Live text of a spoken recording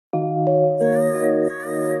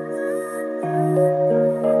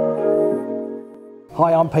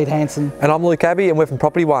Hi, I'm Pete Hansen. And I'm Luke Abbey and we're from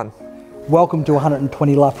Property One. Welcome to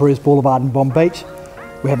 120 Perouse Blvd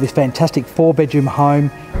Bonbeach. We have this fantastic 4-bedroom home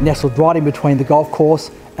nestled right in between the golf course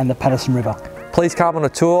and the Patterson River. Please come on a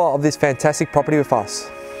tour of this fantastic property with us.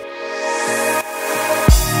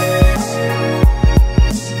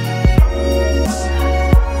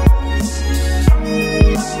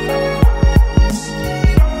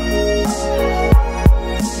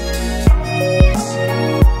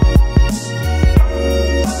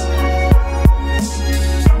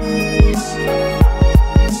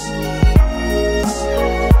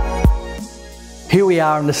 Here we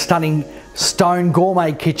are in the stunning stone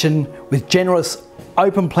gourmet kitchen with generous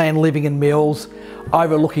open plan living and meals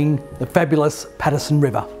overlooking the fabulous Patterson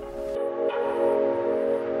River.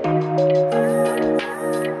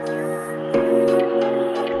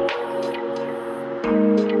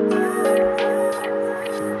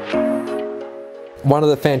 One of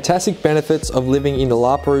the fantastic benefits of living in the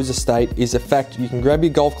La Perouse estate is the fact you can grab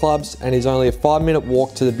your golf clubs and is only a 5-minute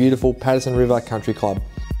walk to the beautiful Patterson River Country Club.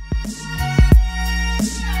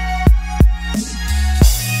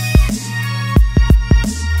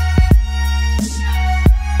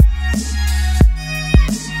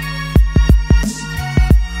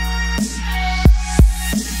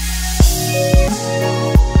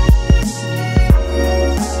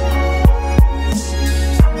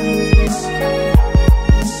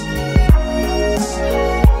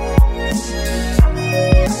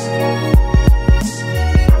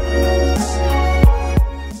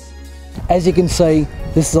 As you can see,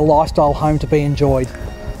 this is a lifestyle home to be enjoyed.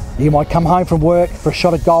 You might come home from work for a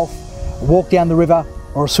shot of golf, a walk down the river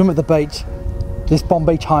or a swim at the beach. This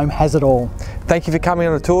Bonbeach home has it all. Thank you for coming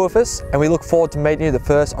on a tour with us and we look forward to meeting you the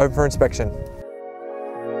first open for inspection.